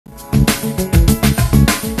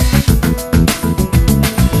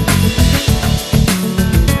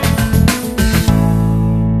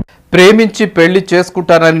ప్రేమించి పెళ్లి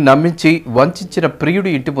చేసుకుంటానని నమ్మించి వంచిన ప్రియుడి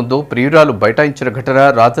ఇంటి ముందు ప్రియురాలు బైఠాయించిన ఘటన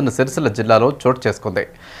రాజన్న సిరిసిల్ల జిల్లాలో చోటు చేసుకుంది.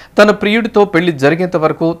 తన ప్రియుడితో పెళ్లి జరిగేంత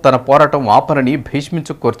వరకు తన పోరాటం ఆపనని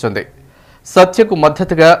భీష్మించు కోర్చుంది. సత్యకు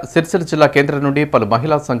మద్దతుగా సిరిసిల్ల జిల్లా కేంద్రం నుండి పలు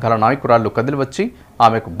మహిళా సంఘాల నాయకురాళ్లు కదిలివచ్చి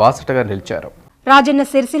ఆమెకు బాసటగా నిలిచారు. రాజన్న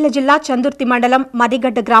సిరిసిల్ల జిల్లా చందుర్తి మండలం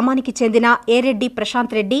మదిగడ్డ గ్రామానికి చెందిన ఏరెడ్డి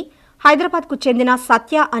ప్రశాంత్ రెడ్డి, హైదరాబాద్కు చెందిన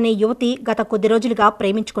సత్య అనే యువతి గత కొద్ది రోజులుగా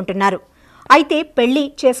ప్రేమించుకుంటున్నారు. అయితే పెళ్లి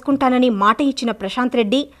చేసుకుంటానని మాట ఇచ్చిన ప్రశాంత్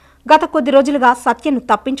రెడ్డి గత కొద్ది రోజులుగా సత్యను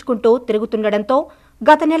తప్పించుకుంటూ తిరుగుతుండటంతో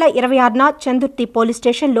గత నెల 26న చందుర్తి పోలీస్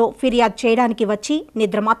స్టేషన్లో ఫిర్యాదు చేయడానికి వచ్చి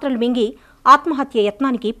నిద్రమాత్రలు మింగి ఆత్మహత్య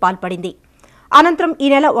యత్నానికి పాల్పడింది. అనంతరం ఈ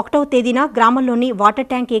నెల 1వ తేదీన గ్రామంలోని వాటర్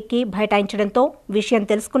ట్యాంక్ ఎక్కి బైఠాయించడంతో విషయం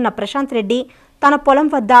తెలుసుకున్న ప్రశాంత్ రెడ్డి తన పొలం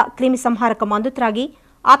వద్ద క్రిమిసంహారక మందు త్రాగి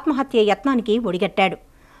ఆత్మహత్య యత్నానికి ఒడిగట్టాడు.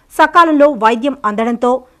 సకాలంలో వైద్యం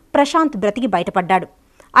అందడంతో ప్రశాంత్ బ్రతికి బయటపడ్డాడు.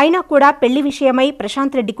 అయినా కూడా పెళ్లి విషయమై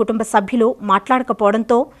ప్రశాంత్ రెడ్డి కుటుంబ సభ్యులు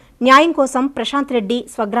మాట్లాడకపోవడంతో న్యాయం కోసం ప్రశాంత్ రెడ్డి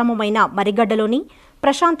స్వగ్రామమైన మరిగడ్డలోని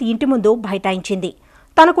ప్రశాంత్ ఇంటి ముందు బైఠాయించింది.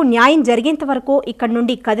 తనకు న్యాయం జరిగేంత వరకు ఇక్కడి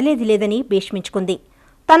నుండి కదిలేది లేదని భీష్మించుకుంది.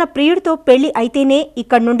 తన ప్రియుడితో పెళ్లి అయితేనే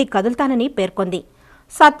ఇక్కడి నుండి కదులుతానని పేర్కొంది.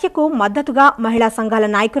 సత్యకు మద్దతుగా మహిళా సంఘాల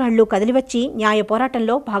నాయకురాళ్లు కదిలివచ్చి న్యాయ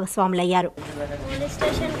పోరాటంలో భాగస్వాములయ్యారు.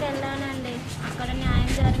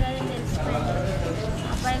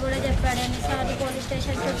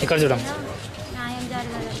 ఇక్కడ చూడం న్యాయం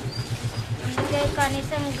జరగదు, అందుకే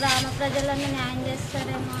కనీసం గ్రామ ప్రజలన్నీ న్యాయం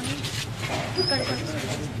చేస్తారేమో అని ఇక్కడికి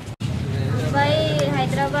వచ్చారు. అబ్బాయి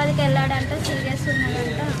హైదరాబాద్కి వెళ్ళాడంట, సీరియస్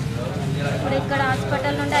ఉన్నదంట. ఇప్పుడు ఇక్కడ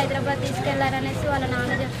హాస్పిటల్ నుండి హైదరాబాద్ తీసుకెళ్లారనేసి వాళ్ళ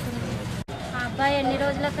నాన్న చెప్తున్నారు. ఆ అబ్బాయి ఎన్ని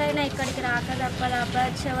రోజులకైనా ఇక్కడికి రాక తప్పదు. అబ్బాయి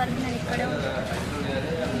వచ్చే వరకు నేను ఇక్కడే ఉంటాను.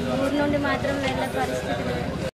 ఊరు నుండి మాత్రం వెళ్ళే పరిస్థితి లేదు.